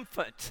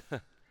triumphant.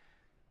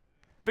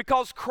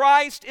 Because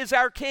Christ is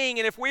our King,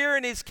 and if we're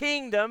in His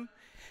kingdom,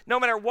 no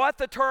matter what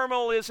the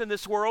turmoil is in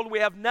this world, we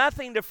have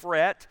nothing to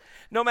fret.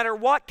 No matter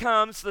what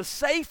comes, the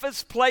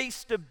safest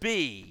place to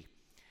be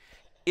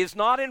is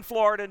not in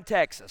Florida and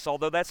Texas,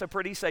 although that's a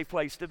pretty safe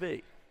place to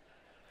be.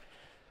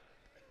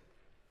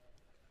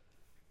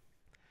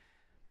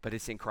 But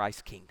it's in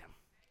Christ's kingdom.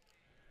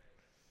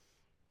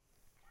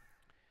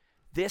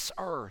 This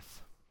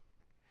earth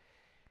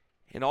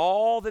and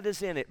all that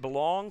is in it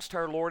belongs to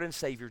our Lord and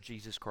Savior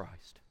Jesus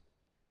Christ.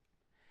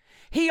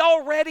 He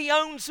already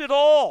owns it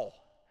all.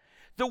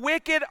 The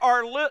wicked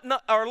are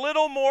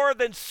little more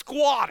than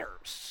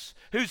squatters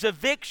whose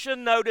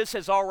eviction notice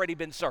has already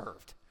been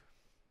served.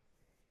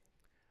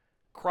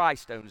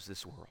 Christ owns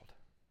this world.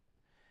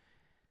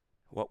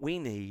 What we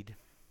need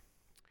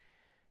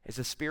is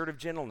a spirit of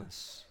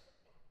gentleness,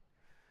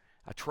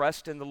 a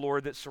trust in the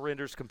Lord that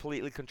surrenders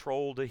completely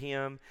control to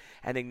Him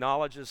and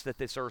acknowledges that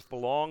this earth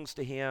belongs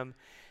to Him.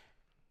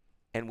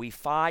 And we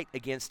fight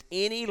against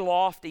any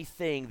lofty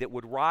thing that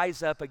would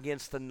rise up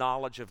against the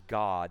knowledge of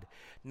God,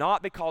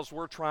 not because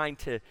we're trying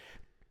to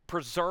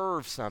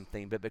preserve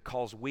something, but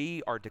because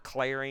we are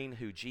declaring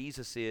who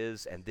Jesus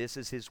is, and this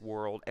is His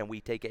world, and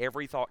we take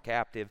every thought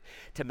captive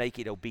to make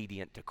it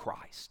obedient to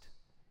Christ.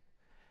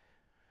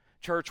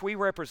 Church, we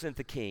represent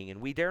the King,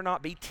 and we dare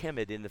not be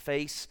timid in the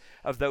face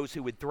of those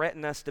who would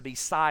threaten us to be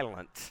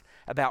silent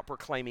about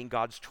proclaiming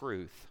God's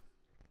truth.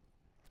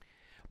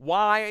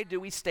 Why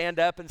do we stand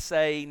up and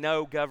say,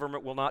 no,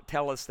 government will not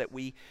tell us that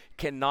we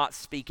cannot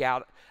speak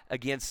out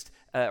against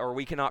or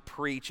we cannot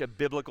preach a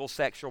biblical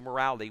sexual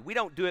morality? We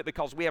don't do it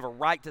because we have a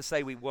right to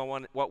say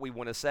what we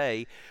want to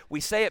say.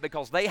 We say it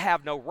because they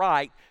have no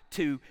right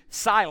to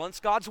silence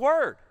God's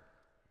word.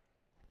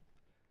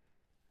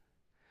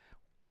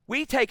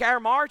 We take our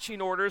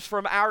marching orders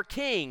from our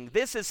King.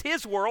 This is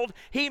His world.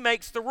 He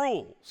makes the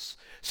rules.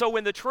 So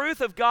when the truth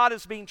of God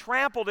is being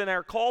trampled in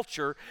our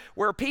culture,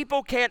 where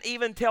people can't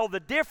even tell the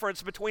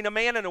difference between a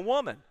man and a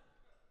woman,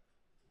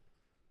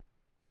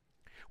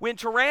 when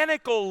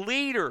tyrannical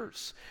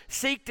leaders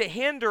seek to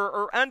hinder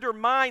or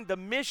undermine the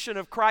mission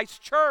of Christ's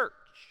church,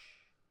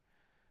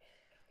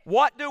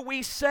 what do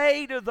we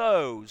say to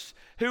those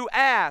who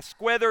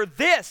ask whether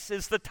this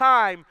is the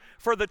time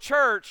for the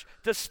church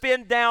to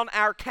spend down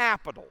our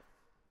capital?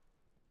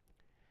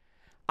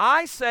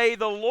 I say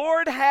the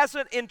Lord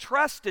hasn't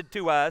entrusted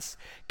to us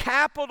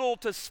capital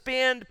to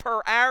spend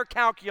per our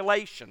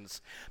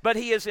calculations, but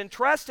He has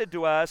entrusted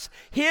to us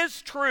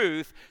His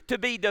truth to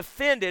be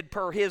defended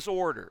per His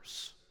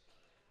orders.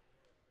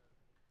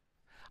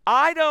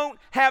 I don't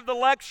have the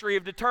luxury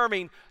of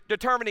determining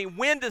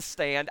when to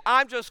stand.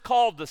 I'm just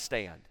called to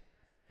stand.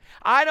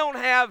 I'm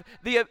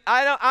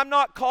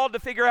not called to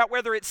figure out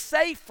whether it's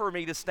safe for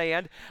me to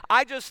stand.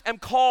 I just am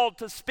called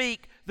to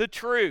speak the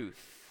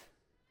truth.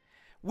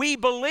 We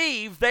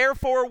believe,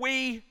 therefore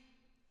we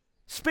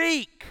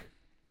speak.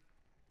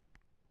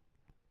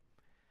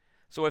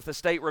 So if the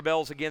state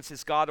rebels against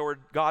its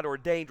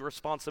God-ordained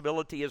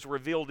responsibility as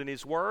revealed in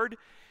His Word,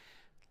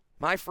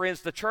 my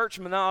friends, the church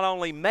not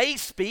only may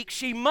speak,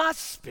 she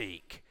must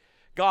speak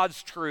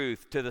God's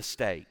truth to the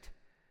state.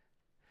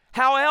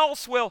 How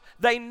else will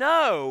they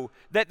know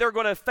that they're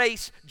going to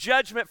face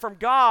judgment from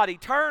God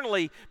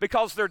eternally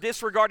because they're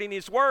disregarding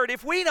His Word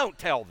if we don't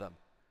tell them?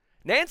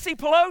 Nancy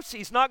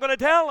Pelosi's not going to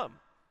tell them.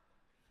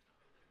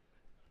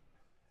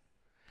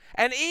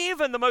 And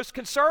even the most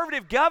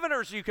conservative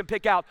governors you can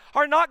pick out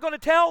are not going to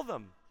tell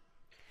them.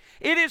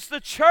 It is the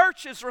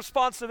church's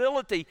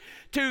responsibility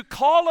to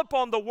call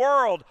upon the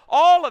world,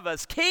 all of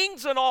us,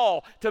 kings and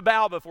all, to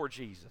bow before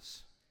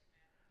Jesus.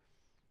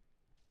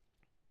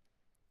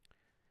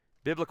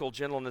 Biblical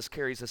gentleness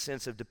carries a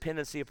sense of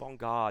dependency upon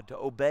God, to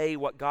obey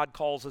what God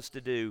calls us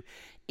to do,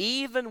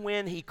 even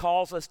when He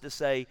calls us to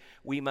say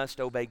we must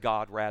obey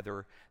God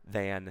rather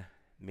than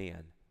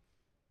men.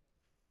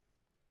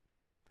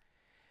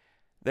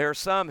 There are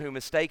some who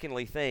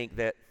mistakenly think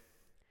that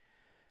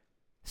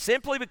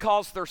simply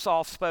because they're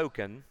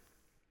soft-spoken,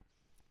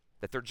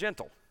 that they're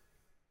gentle.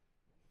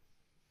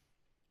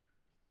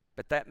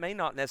 But that may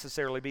not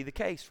necessarily be the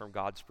case from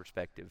God's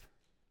perspective.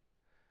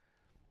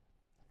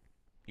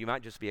 You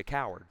might just be a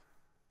coward.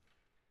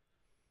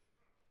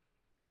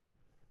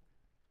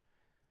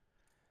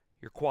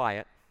 You're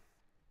quiet,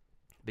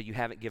 but you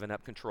haven't given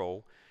up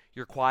control.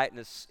 Your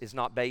quietness is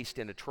not based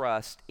in a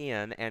trust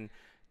in and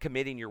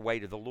committing your way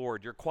to the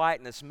Lord. Your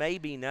quietness may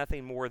be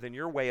nothing more than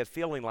your way of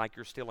feeling like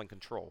you're still in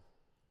control.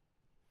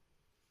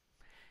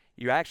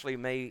 You actually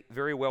may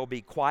very well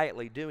be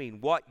quietly doing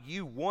what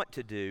you want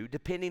to do,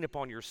 depending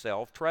upon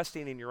yourself,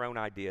 trusting in your own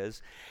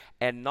ideas,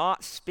 and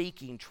not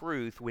speaking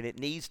truth when it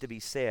needs to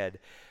be said.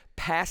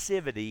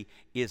 Passivity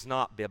is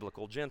not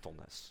biblical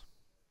gentleness.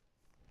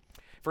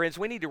 Friends,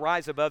 we need to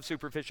rise above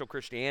superficial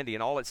Christianity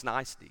and all its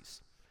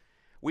niceties.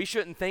 We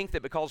shouldn't think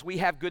that because we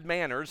have good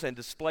manners and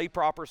display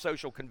proper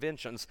social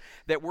conventions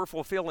that we're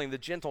fulfilling the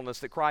gentleness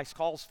that Christ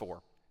calls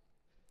for.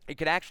 It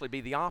could actually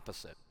be the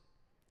opposite.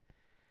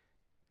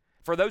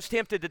 For those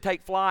tempted to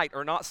take flight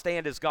or not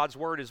stand as God's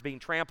word is being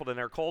trampled in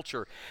our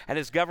culture, and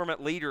as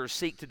government leaders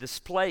seek to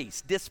displace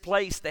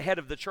the head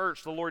of the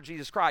church, the Lord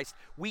Jesus Christ,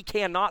 we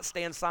cannot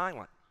stand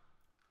silent.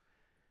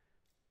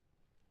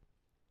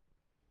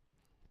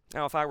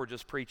 Now, if I were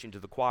just preaching to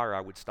the choir,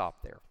 I would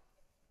stop there.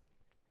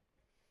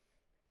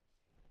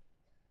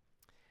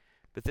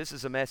 But this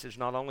is a message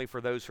not only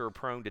for those who are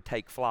prone to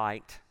take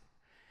flight,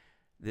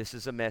 this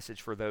is a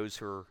message for those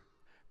who are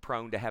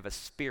prone to have a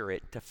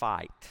spirit to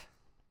fight.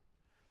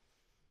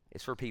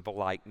 It's for people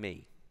like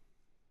me,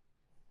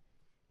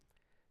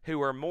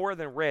 who are more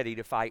than ready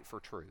to fight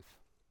for truth.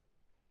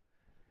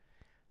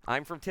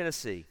 I'm from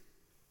Tennessee,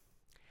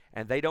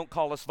 and they don't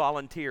call us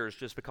volunteers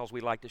just because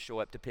we like to show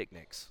up to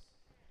picnics.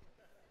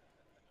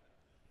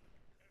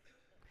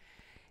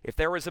 If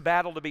there is a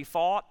battle to be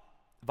fought,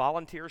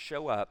 volunteers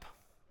show up.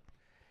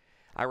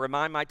 I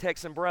remind my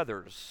Texan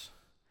brothers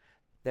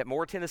that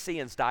more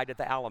Tennesseans died at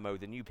the Alamo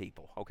than you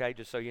people, okay?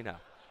 Just so you know.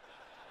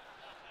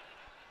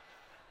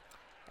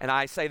 And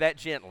I say that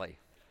gently.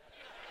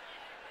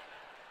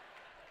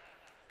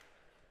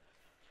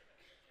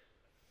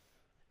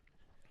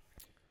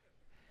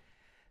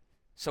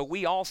 So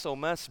we also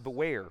must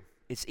beware.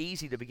 It's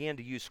easy to begin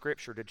to use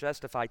Scripture to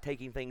justify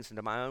taking things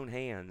into my own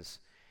hands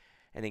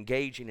and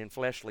engaging in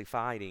fleshly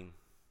fighting,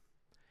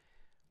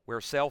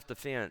 where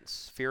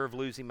self-defense, fear of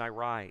losing my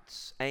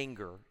rights,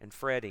 anger, and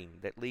fretting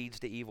that leads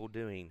to evil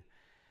doing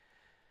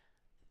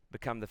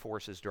become the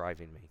forces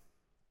driving me.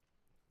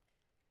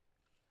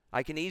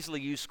 I can easily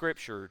use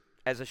Scripture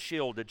as a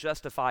shield to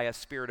justify a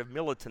spirit of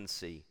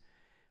militancy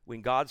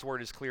when God's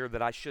word is clear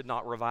that I should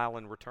not revile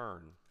in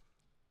return.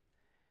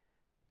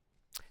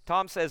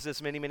 Tom says this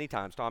many, many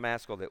times, Tom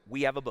Askell, that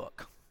we have a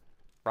book,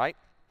 right?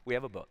 We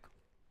have a book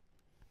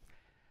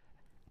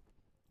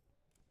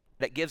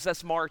that gives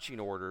us marching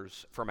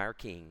orders from our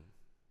King.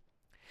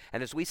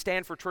 And as we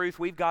stand for truth,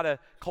 we've got to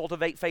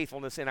cultivate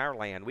faithfulness in our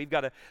land. We've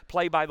got to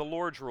play by the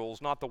Lord's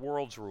rules, not the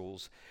world's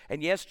rules.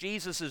 And yes,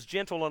 Jesus is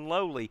gentle and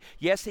lowly.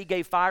 Yes, he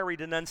gave fiery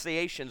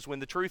denunciations when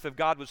the truth of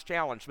God was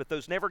challenged, but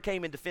those never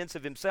came in defense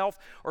of himself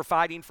or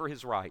fighting for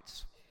his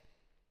rights.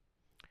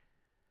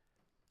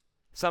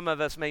 Some of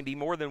us may be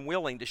more than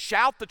willing to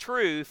shout the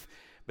truth,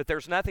 but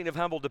there's nothing of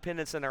humble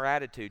dependence in our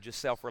attitude, just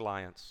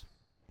self-reliance.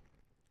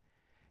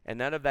 And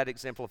none of that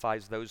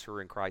exemplifies those who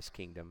are in Christ's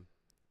kingdom.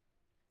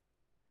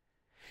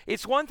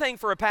 It's one thing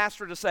for a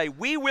pastor to say,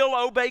 we will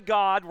obey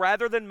God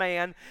rather than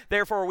man,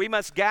 therefore we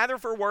must gather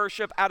for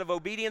worship out of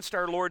obedience to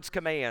our Lord's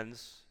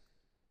commands.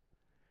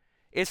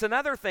 It's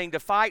another thing to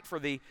fight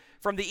from the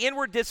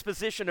inward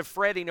disposition of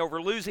fretting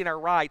over losing our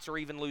rights or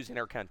even losing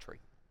our country.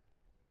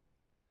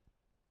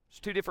 It's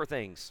two different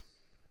things.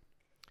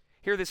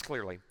 Hear this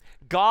clearly.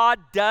 God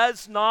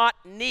does not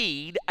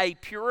need a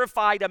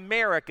purified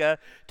America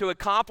to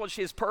accomplish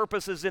his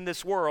purposes in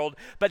this world,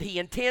 but he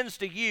intends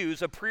to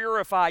use a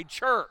purified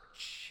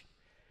church.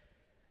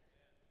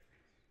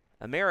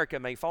 America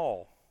may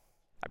fall.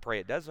 I pray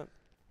it doesn't.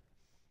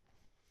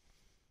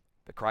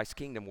 But Christ's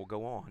kingdom will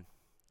go on,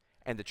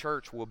 and the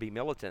church will be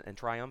militant and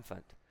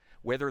triumphant,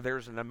 whether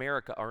there's an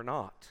America or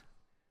not.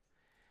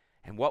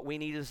 And what we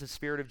need is a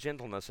spirit of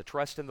gentleness, a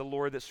trust in the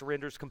Lord that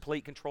surrenders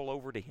complete control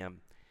over to him.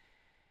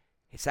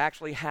 It's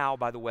actually how,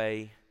 by the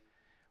way,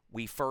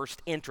 we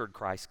first entered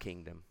Christ's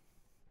kingdom.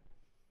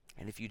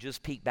 And if you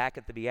just peek back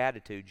at the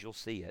Beatitudes, you'll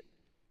see it.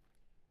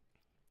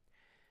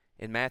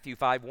 In Matthew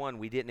 5:1,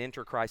 we didn't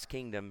enter Christ's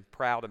kingdom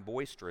proud and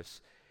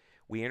boisterous.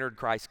 We entered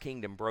Christ's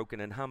kingdom broken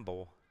and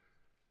humble.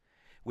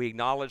 We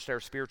acknowledged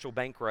our spiritual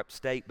bankrupt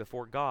state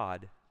before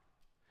God.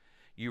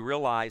 You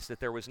realized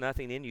that there was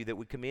nothing in you that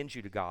would commend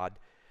you to God.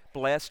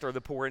 Blessed are the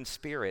poor in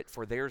spirit,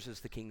 for theirs is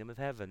the kingdom of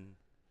heaven.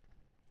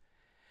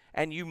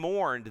 And you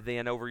mourned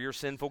then over your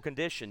sinful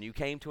condition. You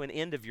came to an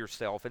end of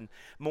yourself and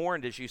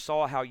mourned as you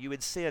saw how you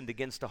had sinned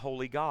against a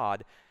holy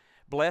God.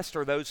 Blessed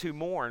are those who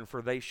mourn,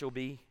 for they shall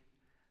be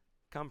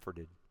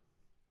comforted.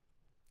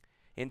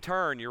 In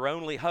turn, your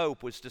only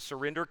hope was to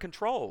surrender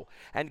control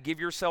and give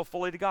yourself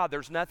fully to God.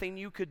 There's nothing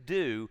you could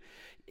do.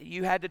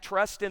 You had to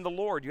trust in the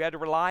Lord. You had to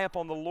rely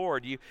upon the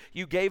Lord.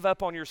 You gave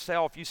up on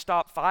yourself. You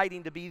stopped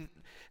fighting to be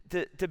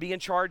in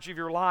charge of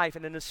your life.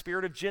 And in the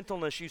spirit of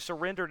gentleness, you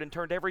surrendered and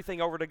turned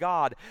everything over to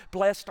God.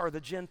 Blessed are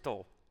the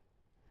gentle,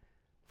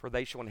 for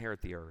they shall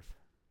inherit the earth.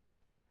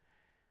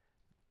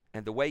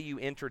 And the way you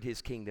entered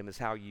his kingdom is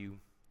how you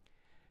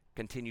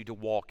continue to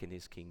walk in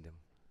his kingdom.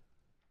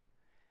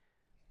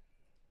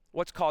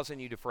 What's causing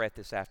you to fret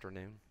this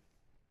afternoon?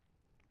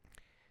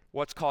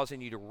 What's causing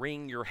you to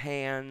wring your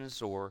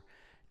hands or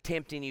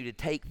tempting you to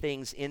take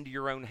things into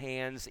your own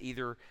hands,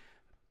 either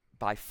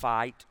by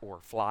fight or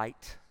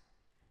flight.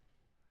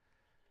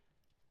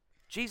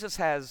 Jesus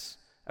has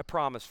a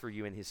promise for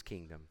you in his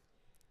kingdom.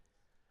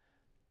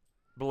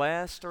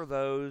 Blessed are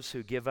those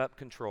who give up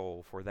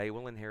control, for they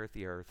will inherit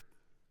the earth.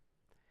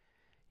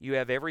 You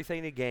have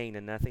everything to gain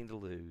and nothing to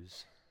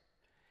lose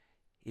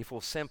if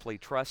we'll simply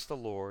trust the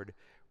Lord,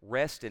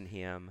 rest in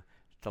him,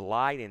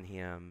 delight in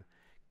him,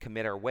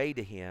 commit our way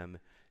to him,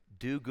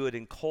 do good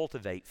and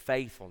cultivate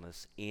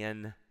faithfulness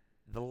in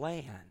the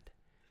land.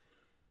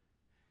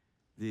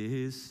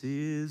 This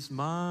is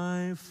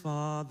my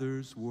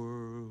Father's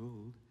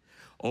world.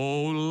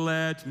 Oh,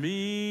 let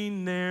me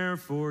ne'er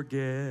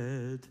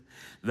forget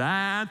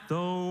that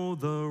though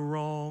the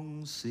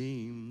wrong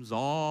seems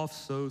oft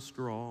so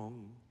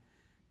strong,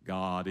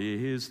 God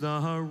is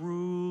the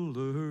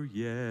ruler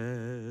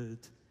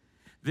yet.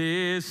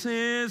 This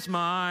is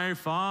my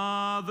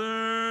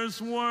Father's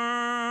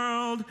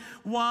world.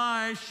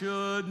 Why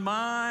should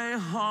my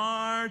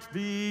heart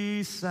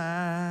be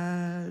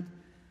sad?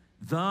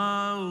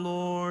 The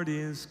Lord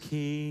is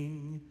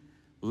King.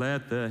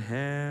 Let the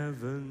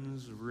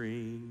heavens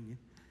ring.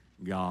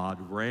 God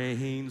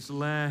reigns,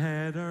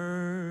 let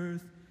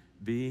earth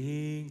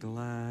be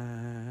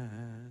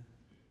glad.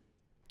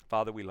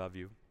 Father, we love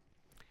you.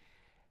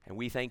 And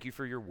we thank you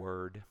for your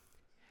word.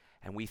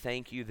 And we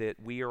thank you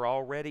that we are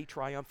already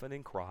triumphant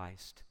in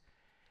Christ.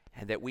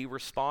 And that we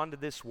respond to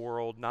this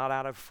world not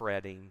out of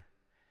fretting,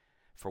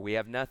 for we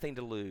have nothing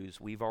to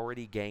lose. We've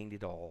already gained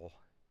it all.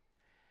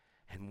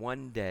 And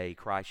one day,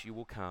 Christ, you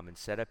will come and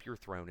set up your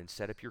throne and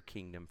set up your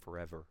kingdom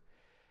forever.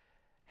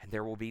 And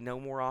there will be no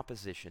more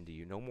opposition to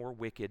you, no more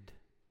wicked.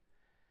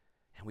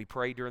 And we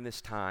pray during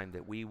this time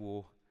that we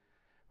will,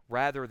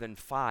 rather than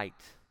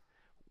fight,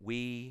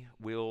 we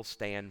will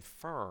stand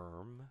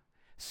firm,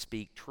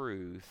 speak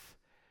truth,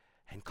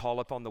 and call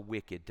upon the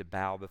wicked to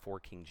bow before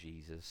King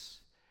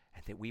Jesus,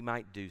 and that we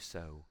might do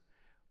so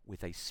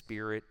with a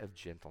spirit of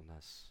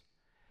gentleness,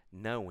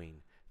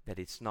 knowing that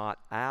it's not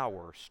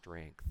our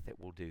strength that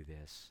will do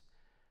this,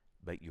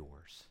 but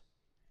yours.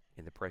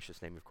 In the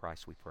precious name of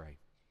Christ we pray.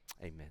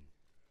 Amen.